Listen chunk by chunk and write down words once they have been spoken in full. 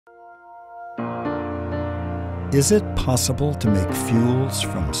Is it possible to make fuels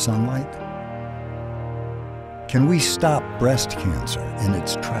from sunlight? Can we stop breast cancer in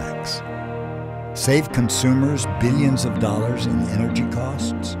its tracks? Save consumers billions of dollars in energy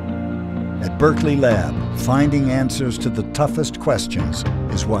costs? At Berkeley Lab, finding answers to the toughest questions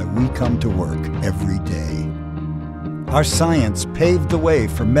is why we come to work every day. Our science paved the way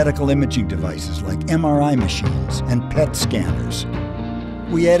for medical imaging devices like MRI machines and PET scanners.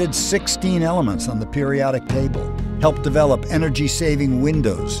 We added 16 elements on the periodic table, helped develop energy-saving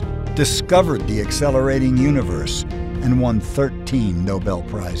windows, discovered the accelerating universe, and won 13 Nobel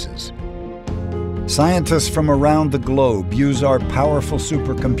Prizes. Scientists from around the globe use our powerful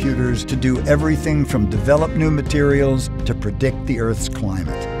supercomputers to do everything from develop new materials to predict the Earth's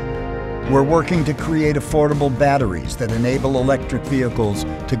climate. We're working to create affordable batteries that enable electric vehicles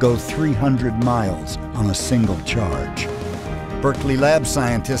to go 300 miles on a single charge. Berkeley Lab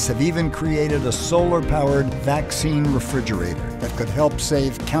scientists have even created a solar-powered vaccine refrigerator that could help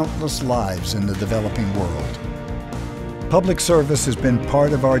save countless lives in the developing world. Public service has been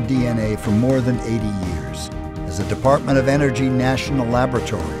part of our DNA for more than 80 years. As a Department of Energy national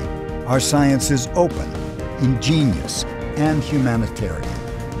laboratory, our science is open, ingenious, and humanitarian.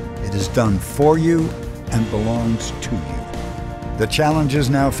 It is done for you and belongs to you. The challenges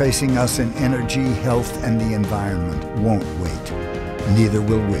now facing us in energy, health, and the environment won't wait. Neither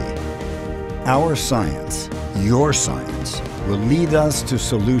will we. Our science, your science, will lead us to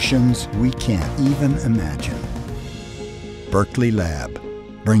solutions we can't even imagine. Berkeley Lab,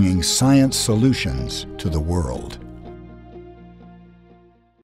 bringing science solutions to the world.